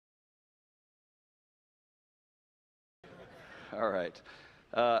All right.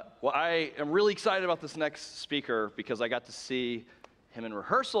 Well, I am really excited about this next speaker because I got to see him in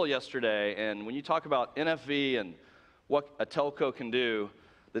rehearsal yesterday. And when you talk about NFV and what a telco can do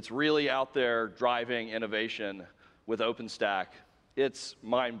that's really out there driving innovation with OpenStack, it's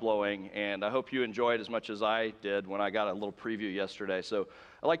mind-blowing. And I hope you enjoyed as much as I did when I got a little preview yesterday. So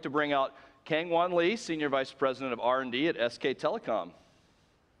I'd like to bring out Kang-Won Lee, Senior Vice President of R&D at SK Telecom.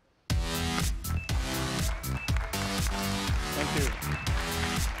 Thank you.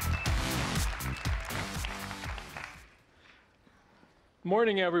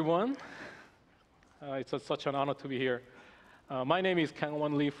 Morning, everyone. It's such an honor to be here. My name is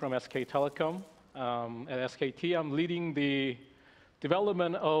Kang-Won Lee from SK Telecom. At SKT, I'm leading the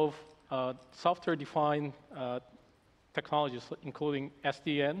development of software-defined technologies, including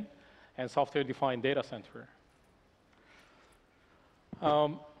SDN and software-defined data center.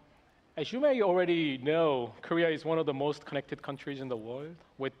 As you may already know, Korea is one of the most connected countries in the world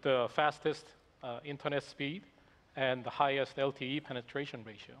with the fastest internet speed and the highest LTE penetration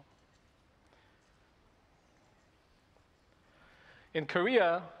ratio. In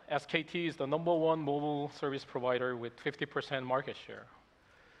Korea, SKT is the #1 mobile service provider with 50% market share.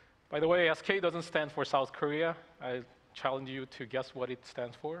 By the way, SK doesn't stand for South Korea. I challenge you to guess what it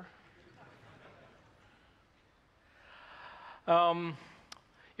stands for.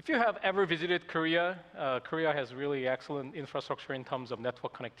 If you have ever visited Korea, Korea has really excellent infrastructure in terms of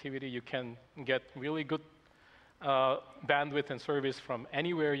network connectivity. You can get really good bandwidth and service from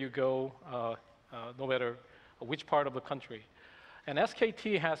anywhere you go, no matter which part of the country. And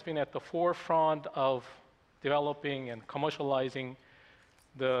SKT has been at the forefront of developing and commercializing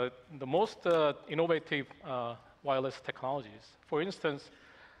the most innovative wireless technologies. For instance,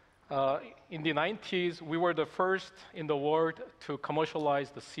 in the 90s, we were the first in the world to commercialize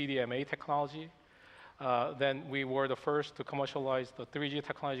the CDMA technology. Then we were the first to commercialize the 3G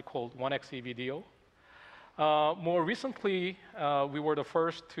technology called 1xE video. More recently, we were the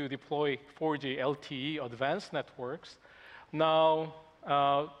first to deploy 4G LTE advanced networks. Now,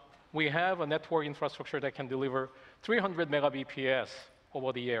 we have a network infrastructure that can deliver 300 Mbps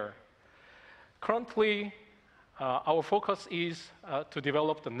over the air. Currently, our focus is to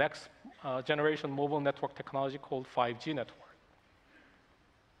develop the next generation mobile network technology called 5G network.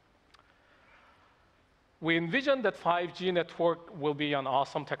 We envision that 5G network will be an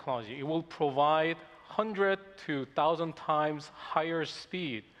awesome technology. It will provide 100 to 1,000 times higher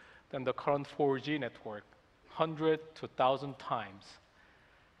speed than the current 4G network, 100 to 1,000 times.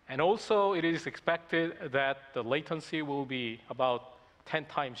 And also, it is expected that the latency will be about 10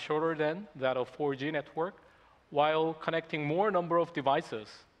 times shorter than that of 4G network, while connecting more number of devices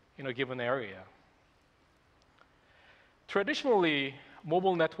in a given area. Traditionally,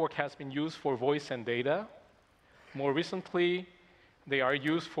 mobile network has been used for voice and data. More recently, they are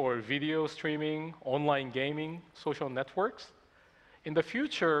used for video streaming, online gaming, social networks. In the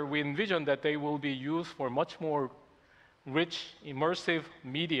future, we envision that they will be used for much more rich, immersive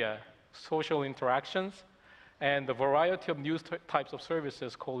media, social interactions, and a variety of new types of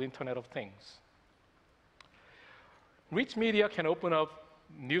services called Internet of Things. Rich media can open up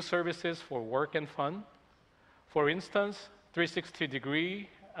new services for work and fun. For instance, 360-degree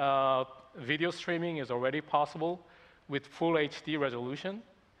video streaming is already possible with full HD resolution.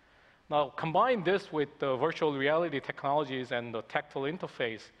 Now, combine this with the virtual reality technologies and the tactile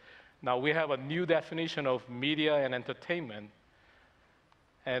interface. Now, we have a new definition of media and entertainment.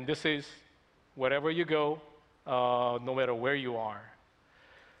 And this is wherever you go, no matter where you are.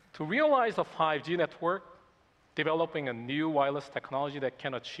 To realize a 5G network, developing a new wireless technology that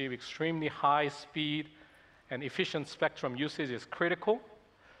can achieve extremely high speed and efficient spectrum usage is critical,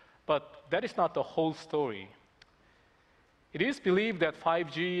 but that is not the whole story. It is believed that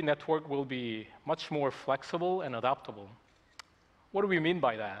 5G network will be much more flexible and adaptable. What do we mean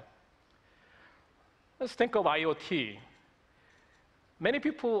by that? Let's think of IoT. Many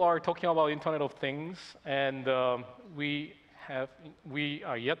people are talking about Internet of Things, and we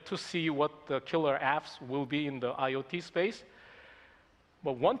are yet to see what the killer apps will be in the IoT space.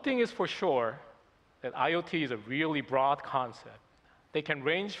 But one thing is for sure, that IoT is a really broad concept. They can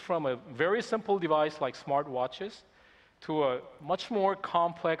range from a very simple device like smartwatches to a much more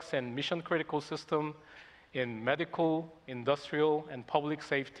complex and mission-critical system in medical, industrial, and public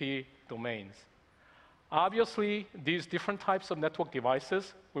safety domains. Obviously, these different types of network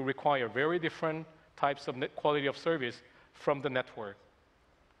devices will require very different types of quality of service from the network.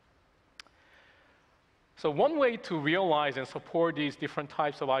 So one way to realize and support these different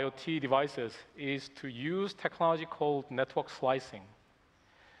types of IoT devices is to use technology called network slicing.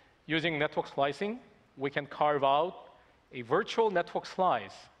 Using network slicing, we can carve out a virtual network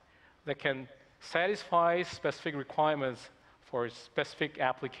slice that can satisfy specific requirements for specific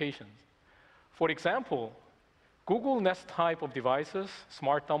applications. For example, Google Nest type of devices,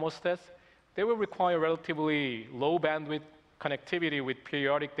 smart thermostats, they will require relatively low bandwidth connectivity with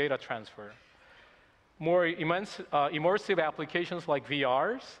periodic data transfer. More immersive applications like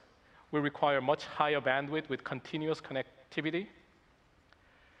VRs will require much higher bandwidth with continuous connectivity.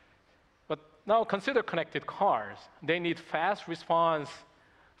 But now consider connected cars. They need fast response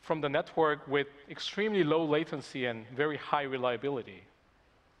from the network with extremely low latency and very high reliability.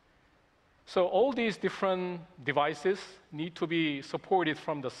 So all these different devices need to be supported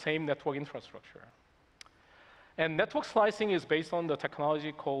from the same network infrastructure. And network slicing is based on the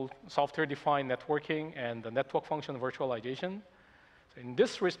technology called software-defined networking and the network function virtualization. So in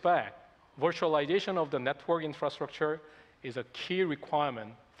this respect, virtualization of the network infrastructure is a key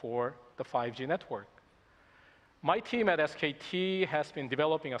requirement for the 5G network. My team at SKT has been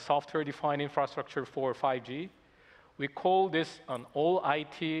developing a software-defined infrastructure for 5G. We call this an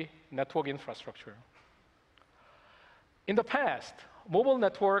all-IT network infrastructure. In the past, mobile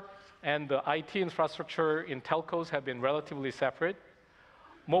network and the IT infrastructure in telcos have been relatively separate.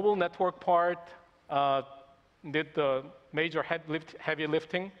 Mobile network part did the major heavy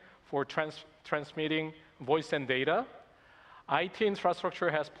lifting for transmitting voice and data. IT infrastructure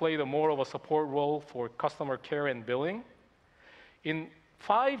has played a more of a support role for customer care and billing. In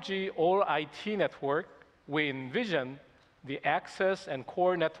 5G all IT network, we envision the access and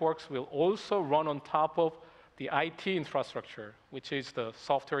core networks will also run on top of the IT infrastructure, which is the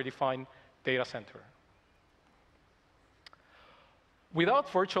software-defined data center. Without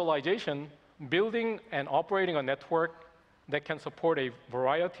virtualization, building and operating a network that can support a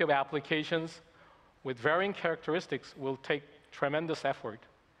variety of applications with varying characteristics will take tremendous effort,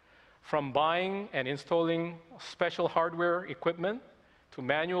 from buying and installing special hardware equipment to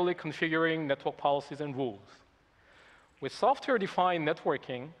manually configuring network policies and rules. With software-defined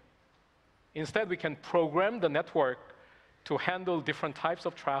networking, instead we can program the network to handle different types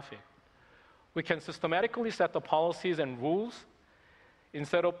of traffic. We can systematically set the policies and rules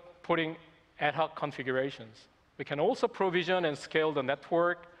instead of putting ad hoc configurations. We can also provision and scale the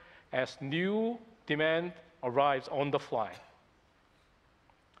network as new demand arrives on the fly.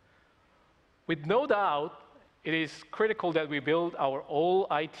 With no doubt, it is critical that we build our all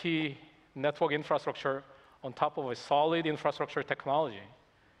IT network infrastructure on top of a solid infrastructure technology.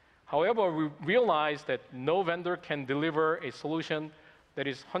 However, we realize that no vendor can deliver a solution that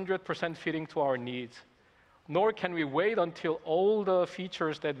is 100% fitting to our needs, nor can we wait until all the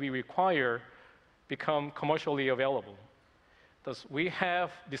features that we require become commercially available. Thus, we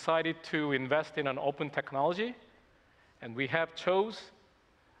have decided to invest in an open technology, and we have chose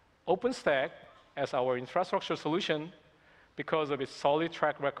OpenStack as our infrastructure solution because of its solid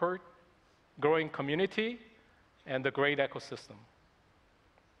track record, growing community, and the great ecosystem.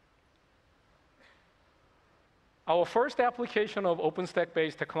 Our first application of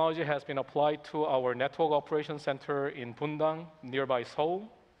OpenStack-based technology has been applied to our network operations center in Bundang, nearby Seoul.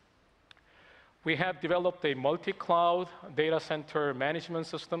 We have developed a multi-cloud data center management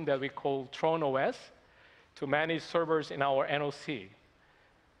system that we call Tron OS to manage servers in our NOC.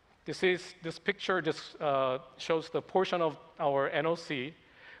 This picture just shows the portion of our NOC.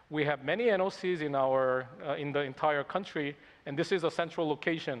 We have many NOCs in the entire country, and this is a central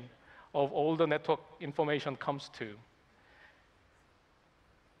location of all the network information comes to.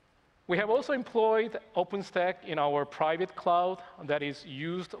 We have also employed OpenStack in our private cloud that is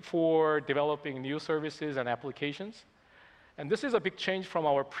used for developing new services and applications. And this is a big change from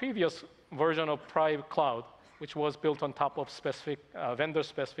our previous version of private cloud, which was built on top of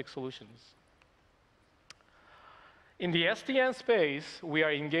vendor-specific solutions. In the SDN space, we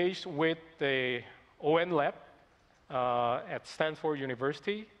are engaged with the ON Lab at Stanford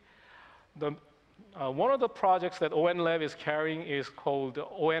University. One of the projects that ON Lab is carrying is called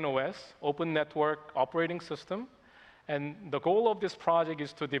ONOS, Open Network Operating System. And the goal of this project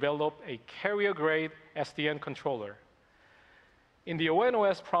is to develop a carrier-grade SDN controller. In the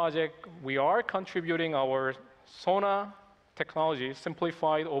ONOS project, we are contributing our SONA technology,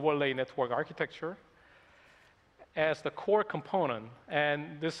 Simplified Overlay Network Architecture, as the core component.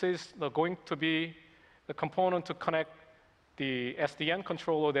 And this is going to be the component to connect the SDN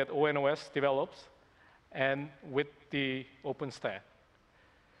controller that ONOS develops and with the OpenStack.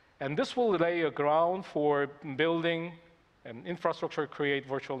 And this will lay a ground for building an infrastructure to create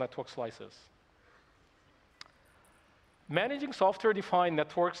virtual network slices. Managing software-defined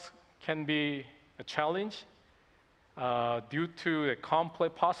networks can be a challenge due to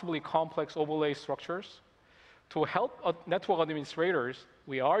possibly complex overlay structures. To help network administrators,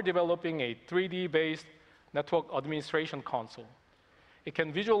 we are developing a 3D-based network administration console. It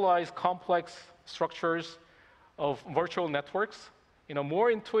can visualize complex structures of virtual networks in a more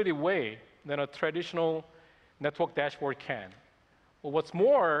intuitive way than a traditional network dashboard can. Well, what's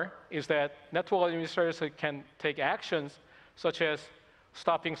more is that network administrators can take actions such as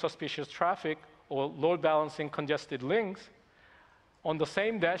stopping suspicious traffic or load balancing congested links on the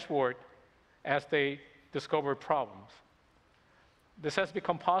same dashboard as they discover problems. This has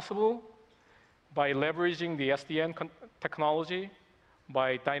become possible by leveraging the SDN technology,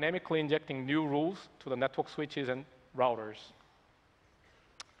 by dynamically injecting new rules to the network switches and routers.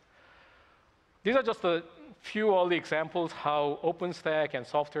 These are just a few early examples how OpenStack and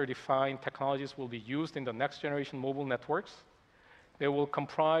software-defined technologies will be used in the next generation mobile networks. They will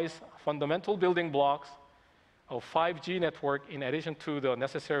comprise fundamental building blocks of 5G network in addition to the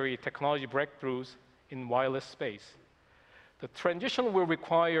necessary technology breakthroughs in wireless space. The transition will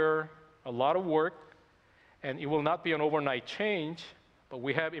require a lot of work, and it will not be an overnight change, but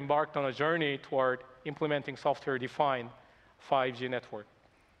we have embarked on a journey toward implementing software-defined 5G network.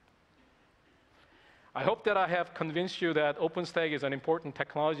 I hope that I have convinced you that OpenStack is an important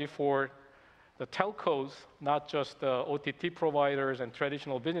technology for the telcos, not just the OTT providers and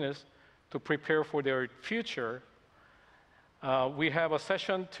traditional business, to prepare for their future. We have a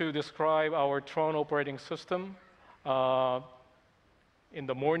session to describe our Tron operating system in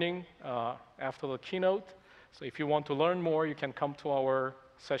the morning after the keynote. So if you want to learn more, you can come to our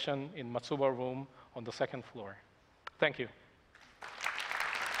session in Matsuba room on the second floor. Thank you.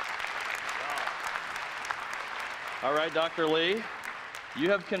 All right, Dr. Lee,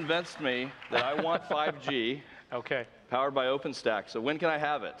 you have convinced me that I want 5G Okay. powered by OpenStack. So when can I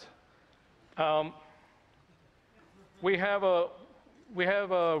have it? We have a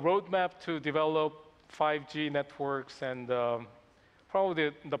roadmap to develop 5G networks, and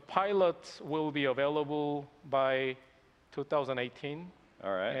probably the pilots will be available by 2018.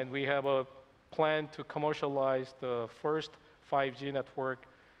 All right. And we have a plan to commercialize the first 5G network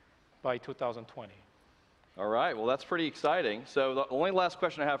by 2020. All right, well, that's pretty exciting. So the only last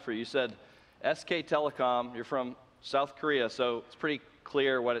question I have for you, you said SK Telecom, you're from South Korea, so it's pretty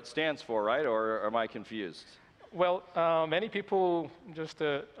clear what it stands for, right? Or am I confused? Well, many people just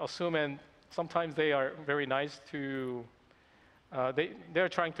assume, and sometimes they are very nice to, they're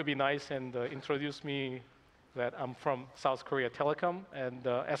trying to be nice and introduce me that I'm from South Korea Telecom, and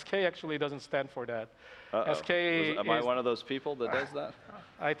SK actually doesn't stand for that. SK Am I one of those people that does that?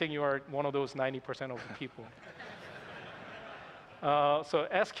 I think you are one of those 90% of the people. So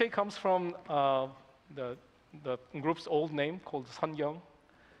SK comes from the group's old name called Sungyung,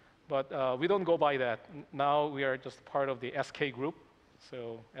 but we don't go by that. Now we are just part of the SK group,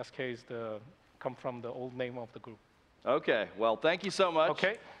 so SK is come from the old name of the group. Okay, well, thank you so much.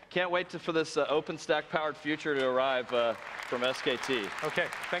 Okay. Can't wait for this OpenStack-powered future to arrive from SKT. Okay,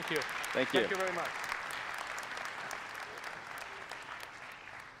 thank you. Thank you. Thank you very much.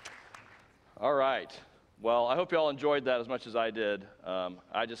 All right. Well, I hope you all enjoyed that as much as I did.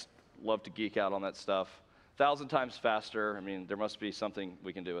 I just love to geek out on that stuff. 1,000 times faster. I mean, there must be something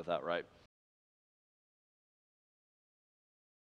we can do with that, right?